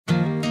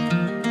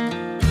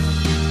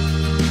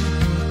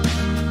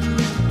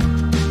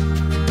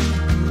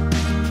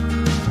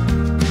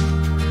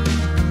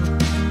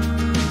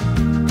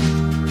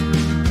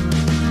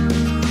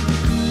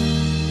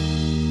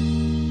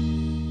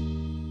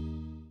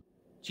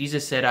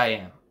Jesus said, I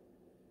am.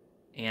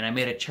 And I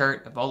made a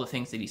chart of all the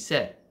things that he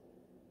said.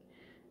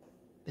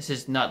 This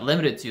is not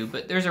limited to,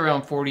 but there's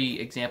around 40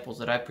 examples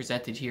that I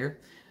presented here.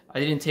 I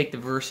didn't take the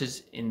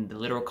verses in the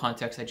literal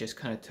context. I just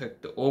kind of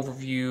took the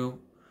overview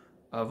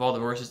of all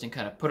the verses and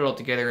kind of put it all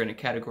together in a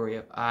category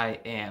of I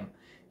am.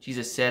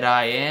 Jesus said,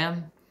 I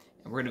am,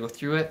 and we're going to go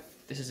through it.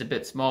 This is a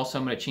bit small, so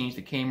I'm going to change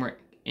the camera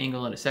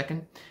angle in a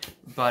second.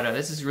 But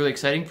this is really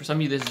exciting. For some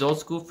of you, this is old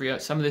school. For you,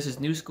 some of this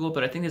is new school,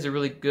 but I think it's a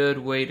really good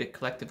way to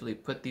collectively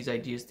put these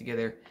ideas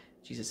together.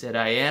 Jesus said,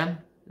 I am.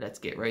 Let's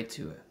get right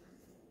to it.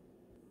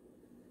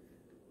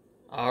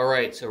 All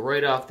right, so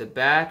right off the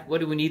bat,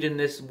 what do we need in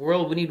this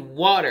world? We need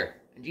water.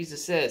 And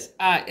Jesus says,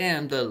 I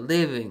am the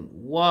living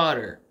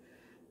water.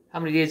 How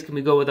many days can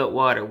we go without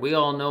water? We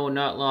all know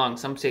not long.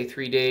 Some say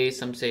 3 days,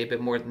 some say a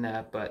bit more than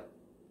that, but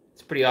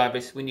it's pretty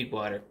obvious we need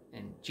water.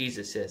 And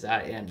Jesus says,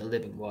 I am the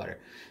living water.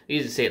 He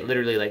doesn't say it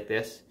literally like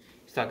this.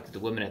 He's talking to the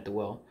woman at the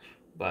well,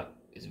 but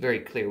it's very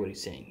clear what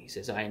he's saying. He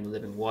says, I am the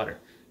living water.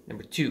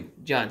 Number 2,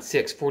 John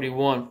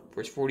 6:41,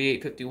 verse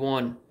 48,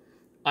 51.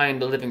 I am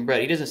the living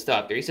bread. He doesn't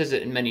stop there. He says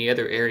it in many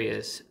other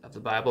areas of the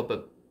Bible,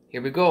 but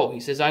here we go. He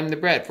says, I'm the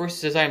bread. First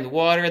he says, I am the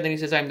water, and then he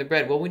says, I am the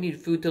bread. Well, we need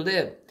food to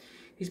live.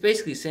 He's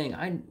basically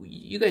saying,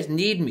 you guys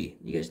need me.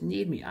 You guys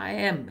need me. I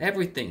am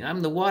everything.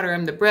 I'm the water.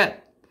 I'm the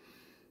bread.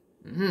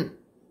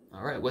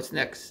 All right, what's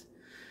next?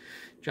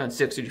 John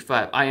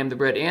 6:35. I am the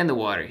bread and the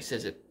water. He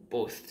says it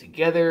both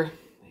together.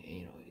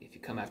 You know, if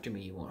you come after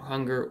me, you won't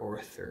hunger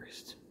or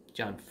thirst.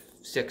 John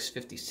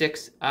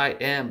 6:56. I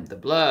am the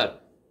blood.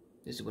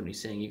 This is when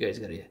he's saying, you guys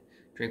got to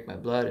drink my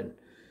blood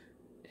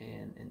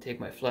and take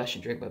my flesh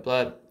and drink my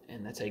blood,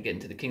 and that's how you get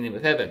into the kingdom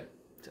of heaven.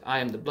 So I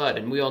am the blood,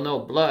 and we all know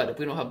blood. If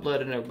we don't have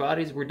blood in our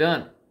bodies, we're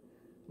done.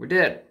 We're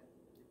dead.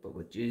 But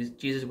with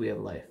Jesus, we have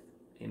life.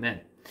 Amen.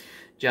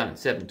 John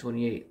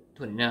 7:28,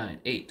 29,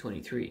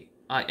 8:23.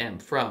 I am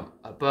from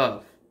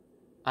above.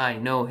 I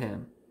know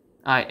him.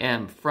 I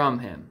am from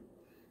him.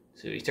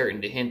 So he's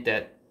starting to hint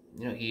that,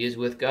 you know, he is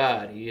with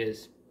God.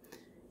 He's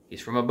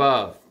from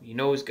above. He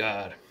knows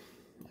God.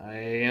 I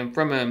am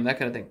from him, that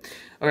kind of thing.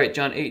 All right,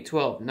 John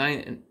 8:12,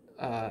 9,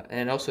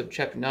 and also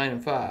chapter 9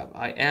 and 5.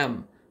 I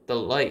am the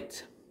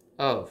light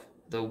of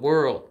the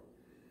world.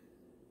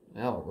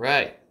 All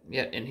right.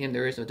 Yeah, in him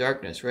there is no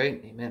darkness,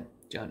 right? Amen.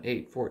 John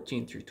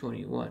 8:14 through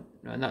 21.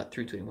 No, not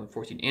through 21,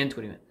 14 and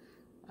 21.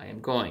 I am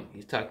going.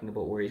 He's talking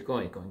about where he's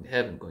going to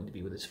heaven, going to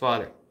be with his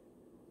Father.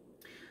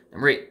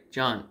 Number 8,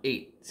 John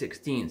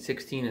 8:16,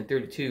 16 and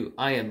 32.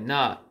 I am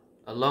not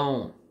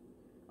alone.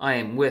 I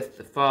am with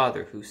the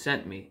Father who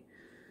sent me.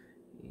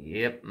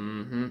 Yep,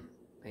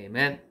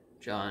 Amen.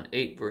 John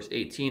 8, verse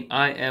 18.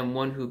 I am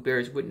one who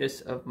bears witness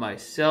of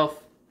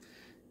myself.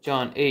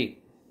 John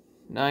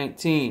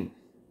 8:19.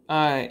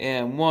 I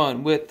am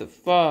one with the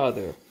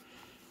Father.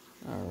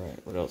 All right,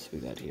 what else we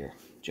got here?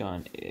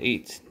 John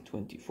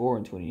 8:24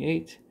 and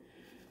 28.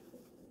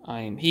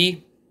 I am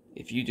he.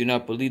 If you do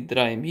not believe that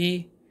I am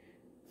he,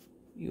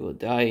 you will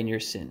die in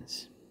your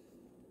sins.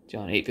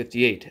 John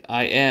 8:58.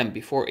 I am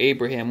before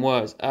Abraham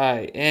was.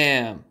 I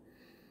am.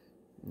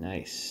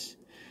 Nice.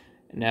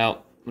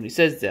 Now, when he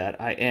says that,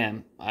 I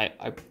am, I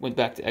went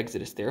back to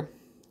Exodus there,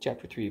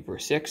 chapter 3,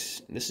 verse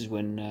 6. This is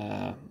when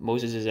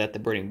Moses is at the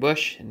burning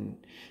bush, and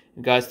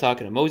God's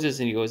talking to Moses,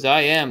 and he goes,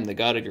 I am the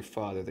God of your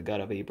father, the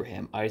God of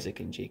Abraham, Isaac,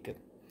 and Jacob.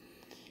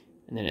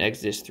 And then in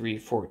Exodus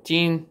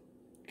 3:14,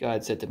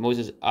 God said to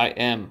Moses, I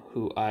am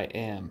who I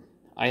am.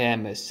 I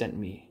am has sent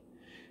me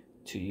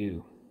to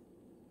you.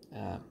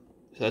 So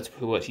that's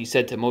what he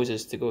said to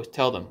Moses to go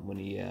tell them when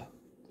he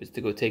was to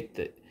go take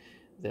the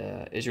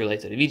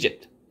Israelites out of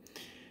Egypt.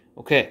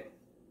 Okay,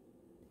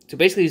 so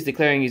basically he's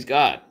declaring he's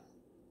God.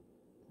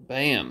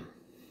 Bam.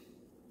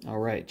 All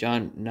right,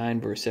 John 9,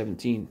 verse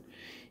 17.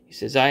 He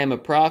says, I am a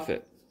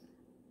prophet.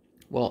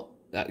 Well,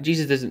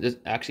 Jesus doesn't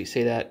actually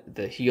say that.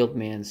 The healed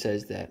man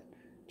says that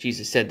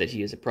Jesus said that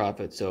he is a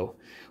prophet. So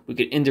we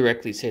could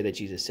indirectly say that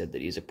Jesus said that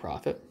he is a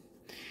prophet.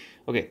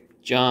 Okay,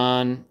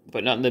 John,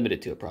 but not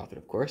limited to a prophet,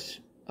 of course.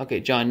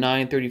 Okay, John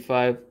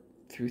 9:35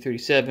 through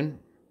 37.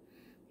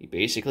 He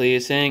basically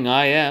is saying,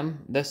 I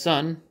am the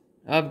Son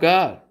of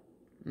God.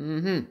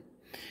 John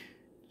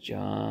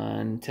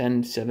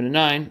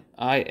 10:7-9.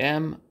 I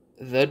am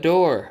the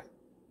door.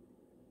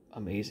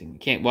 Amazing. You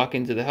can't walk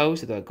into the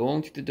house without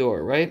going through the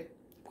door, right?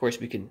 Of course,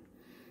 we can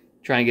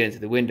try and get into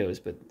the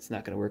windows, but it's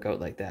not going to work out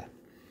like that.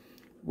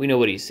 We know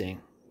what he's saying.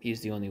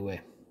 He's the only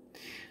way.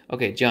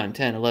 Okay, John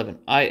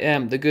 10:11. I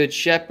am the good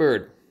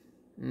shepherd.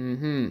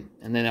 And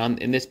then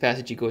in this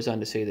passage, he goes on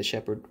to say the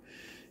shepherd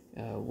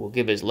will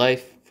give his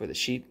life for the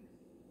sheep.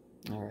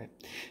 All right.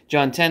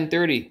 John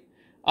 10:30.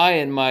 I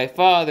and my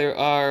Father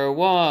are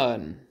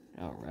one.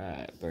 All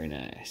right, very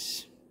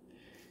nice.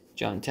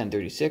 John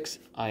 10:36.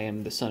 I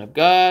am the Son of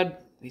God.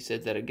 He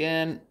says that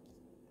again.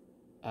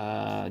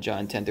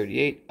 John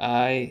 10:38.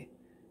 I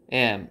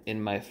am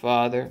in my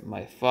Father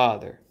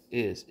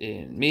is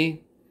in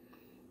me.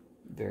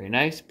 Very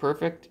nice,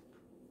 perfect.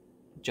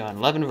 John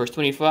 11, verse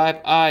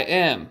 25. I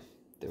am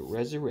the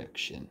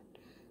resurrection.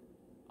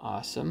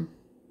 Awesome.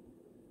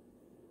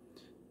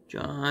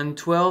 John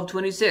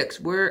 12:26.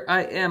 Where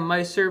I am,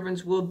 my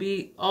servants will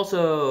be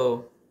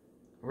also.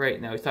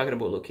 Right, now he's talking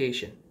about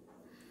location.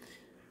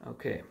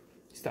 Okay,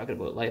 he's talking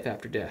about life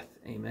after death.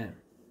 Amen.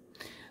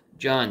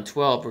 John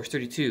 12, verse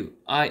 32.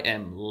 I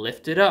am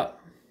lifted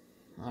up.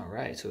 All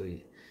right, so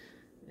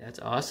that's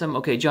awesome.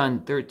 Okay, John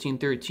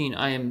 13:13.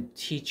 I am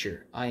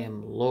teacher. I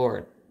am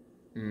Lord.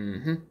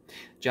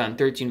 John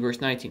 13,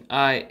 verse 19.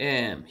 I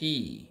am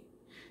He.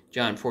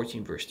 John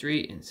 14, verse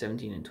 3 and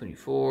 17 and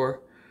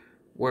 24.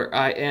 Where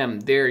I am,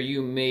 there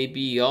you may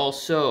be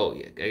also.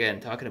 Again,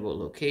 talking about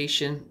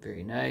location.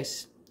 Very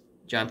nice.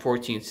 John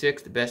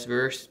 14:6, the best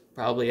verse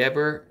probably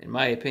ever, in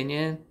my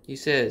opinion. He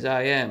says,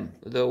 I am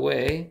the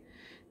way.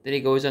 Then he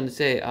goes on to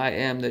say, I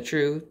am the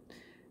truth.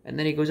 And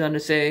then he goes on to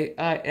say,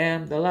 I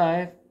am the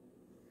life.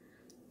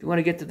 If you want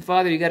to get to the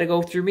Father, you got to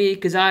go through me,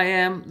 because I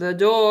am the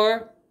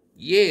door.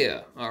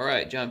 Yeah. All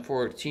right, John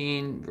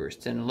 14, verse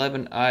 10 and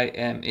 11. I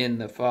am in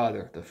the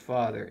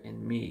Father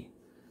in me.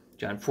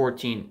 John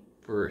 14,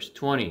 verse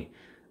 20.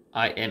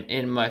 I am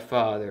in my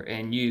Father,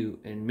 and you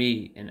in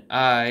me, and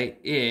I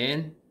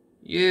in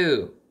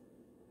you.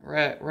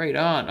 Right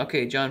on.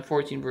 Okay, John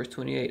 14, verse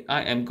 28.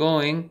 I am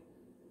going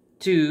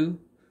to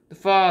the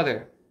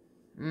Father.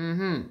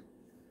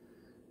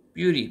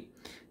 Beauty.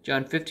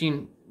 John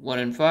 15, 1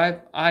 and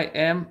 5. I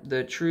am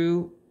the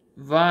true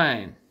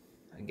vine.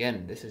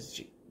 Again, this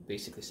is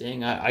basically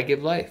saying I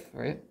give life,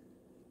 right?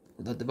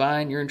 Without the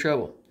vine, you're in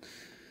trouble.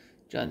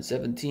 John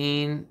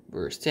 17,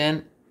 verse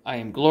 10. I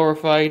am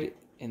glorified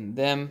in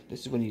them.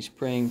 This is when he's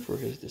praying for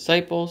his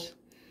disciples.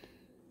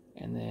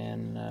 And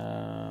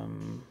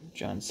then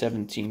John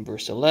 17,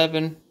 verse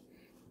 11.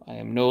 I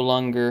am no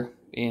longer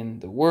in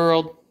the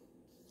world.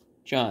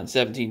 John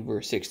 17,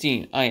 verse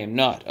 16. I am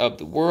not of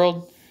the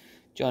world.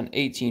 John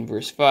 18,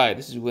 verse 5.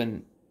 This is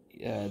when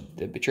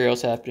the betrayal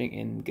is happening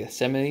in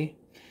Gethsemane.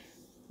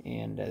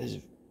 And this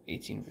is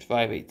 18, verse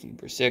 5, 18,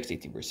 verse 6,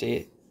 18, verse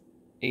 8.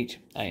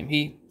 I am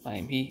He,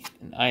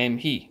 and I am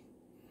He.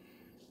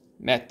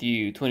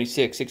 Matthew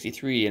 26,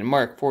 63, and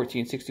Mark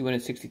 14, 61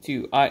 and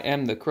 62. I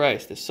am the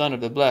Christ, the Son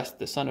of the Blessed,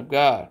 the Son of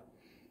God.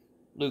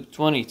 Luke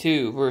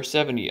 22, verse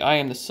 70. I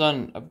am the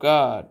Son of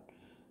God.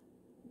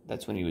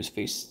 That's when he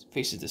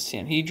faces the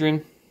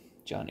Sanhedrin.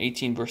 John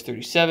 18, verse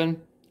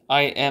 37.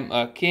 I am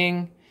a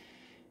king.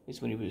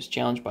 Is when he was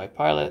challenged by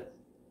Pilate.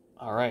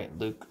 All right,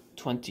 Luke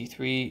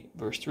 23,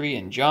 verse 3,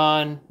 and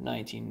John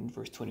 19,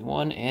 verse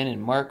 21, and in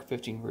Mark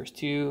 15, verse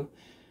 2.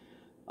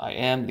 I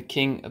am the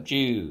King of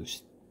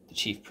Jews. The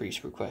chief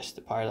priest requests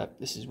to Pilate.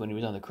 This is when he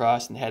was on the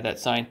cross and had that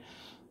sign.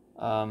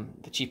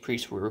 The chief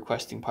priests were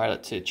requesting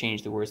Pilate to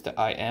change the words to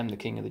I am the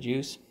King of the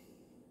Jews.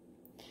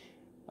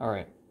 All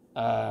right.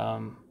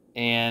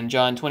 And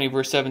John 20,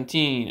 verse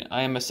 17.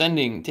 I am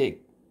ascending,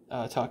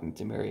 talking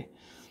to Mary.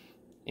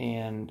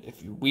 And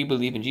if we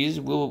believe in Jesus,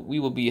 we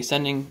will be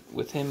ascending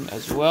with him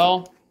as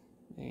well.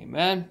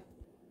 Amen.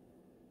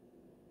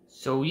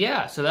 So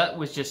that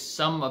was just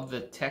some of the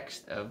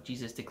text of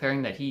Jesus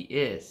declaring that he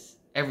is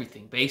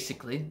everything,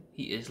 basically.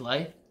 He is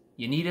life.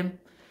 You need him.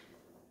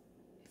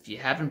 If you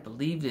haven't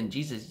believed in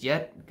Jesus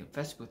yet,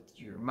 confess with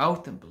your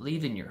mouth and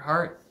believe in your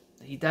heart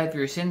that he died for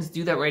your sins.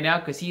 Do that right now,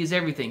 because he is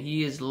everything.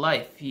 He is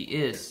life. He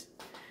is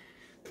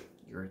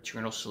your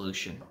eternal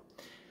solution.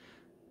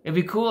 It'd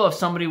be cool if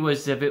somebody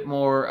was a bit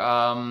more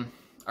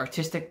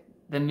artistic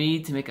than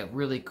me to make a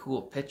really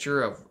cool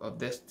picture of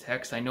this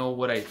text. I know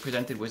what I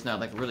presented was not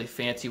like a really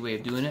fancy way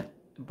of doing it,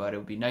 but it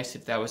would be nice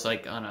if that was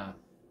like on a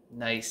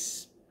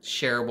nice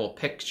shareable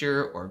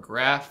picture or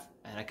graph,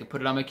 and I could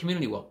put it on my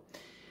community wall.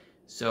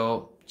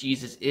 So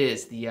Jesus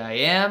is the I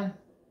am.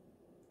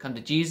 Come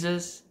to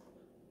Jesus.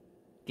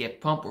 Get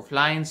pumped. We're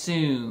flying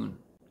soon.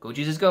 Go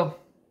Jesus, go.